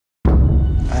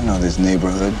this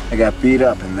neighborhood. I got beat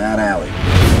up in that alley.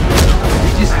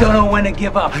 You just don't know when to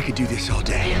give up. I could do this all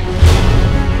day.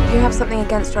 Do you have something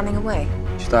against running away?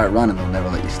 You start running, they'll never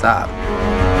let you stop.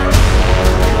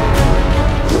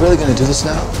 You really gonna do this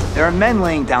now? There are men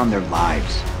laying down their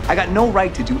lives. I got no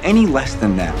right to do any less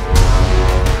than them.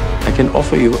 I can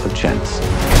offer you a chance.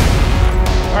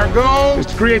 Our goal is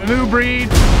to create a new breed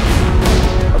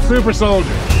of super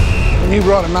soldiers. When you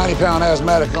brought a 90-pound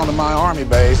asthmatic onto my army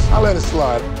base, I let it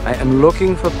slide. I am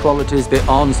looking for qualities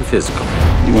beyond the physical.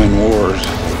 You win wars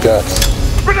with guts.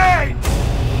 Grenade!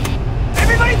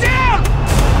 Everybody down!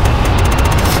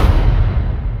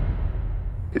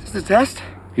 Is this a test?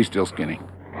 He's still skinny.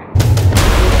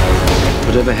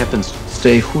 Whatever happens,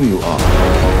 stay who you are.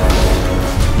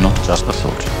 Not just a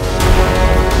soldier,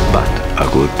 but a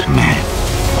good man.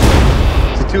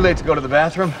 Is it too late to go to the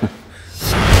bathroom?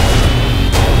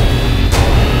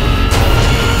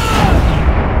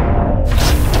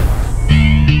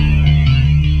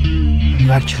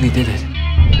 You actually did it.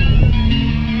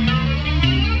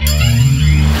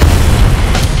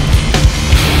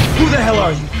 Who the hell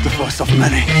are you? The first of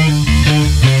many.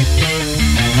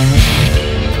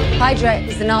 Hydra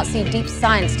is the Nazi Deep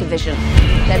Science Division,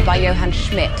 led by Johann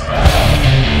Schmidt.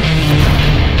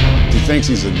 He thinks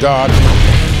he's a god,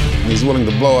 and he's willing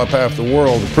to blow up half the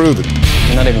world to prove it.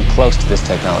 You're not even close to this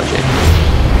technology.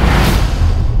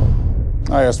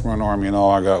 I asked for an army, and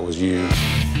all I got was you.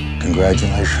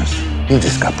 Congratulations. You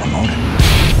just got promoted.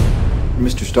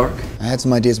 Mr. Stark? I had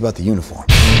some ideas about the uniform.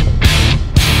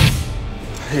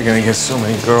 You're gonna get so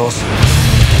many girls.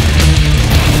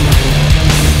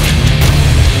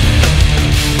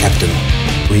 Captain,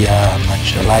 we are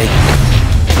much alike.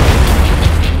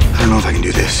 I don't know if I can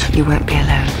do this. You won't be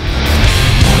alone.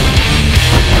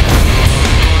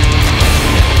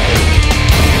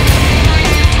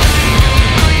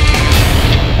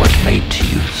 What made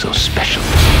you so special?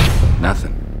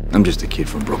 Nothing. I'm just a kid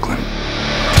from Brooklyn.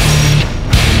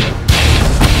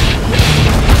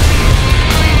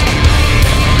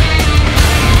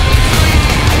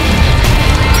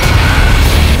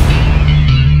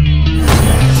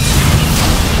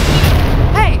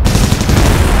 Hey!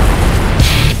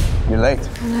 You're late.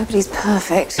 Nobody's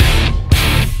perfect.